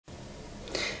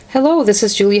Hello, this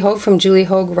is Julie Hogue from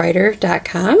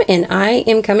juliehoguewriter.com, and I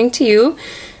am coming to you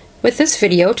with this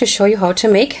video to show you how to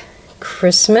make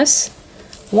Christmas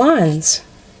wands.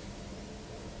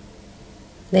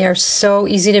 They are so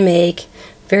easy to make,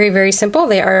 very, very simple.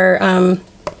 They are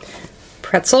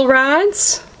pretzel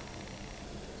rods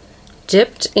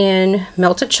dipped in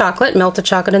melted chocolate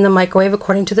in the microwave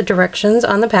according to the directions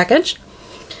on the package.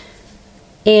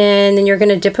 And then you're going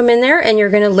to dip them in there and you're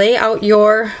going to lay out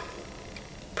your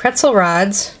pretzel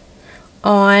rods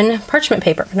on parchment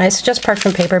paper. And I suggest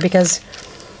parchment paper because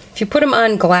if you put them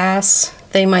on glass,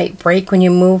 they might break when you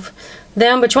move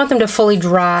them, but you want them to fully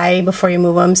dry before you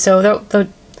move them. So the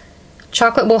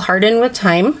chocolate will harden with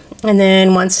time, and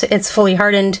then once it's fully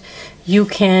hardened, you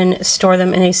can store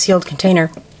them in a sealed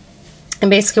container. And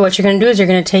basically what you're going to do is you're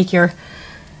going to take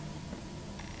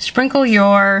sprinkle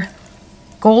your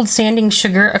gold sanding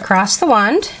sugar across the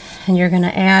wand, and you're going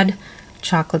to add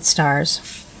chocolate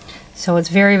stars. So it's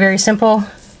very, very simple.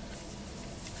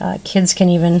 Kids can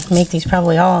even make these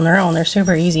probably all on their own. They're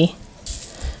super easy.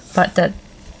 But the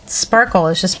sparkle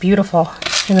is just beautiful.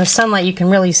 In the sunlight you can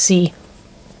really see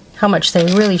how much they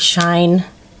really shine.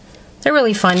 They're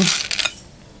really fun.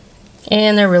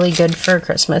 And they're really good for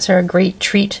Christmas. They're a great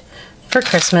treat for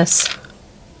Christmas.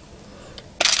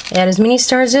 Add as many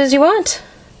stars as you want.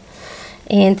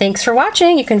 And thanks for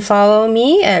watching. You can follow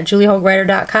me at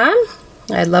juliehoguewriter.com.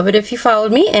 I'd love it if you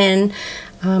followed me, and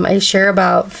I share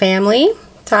about family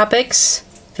topics,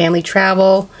 family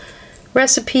travel,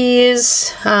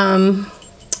 recipes,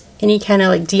 any kind of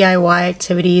like DIY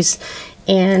activities,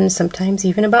 and sometimes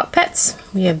even about pets.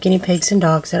 We have guinea pigs and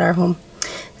dogs at our home.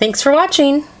 Thanks for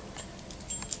watching.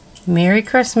 Merry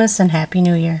Christmas and Happy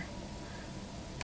New Year.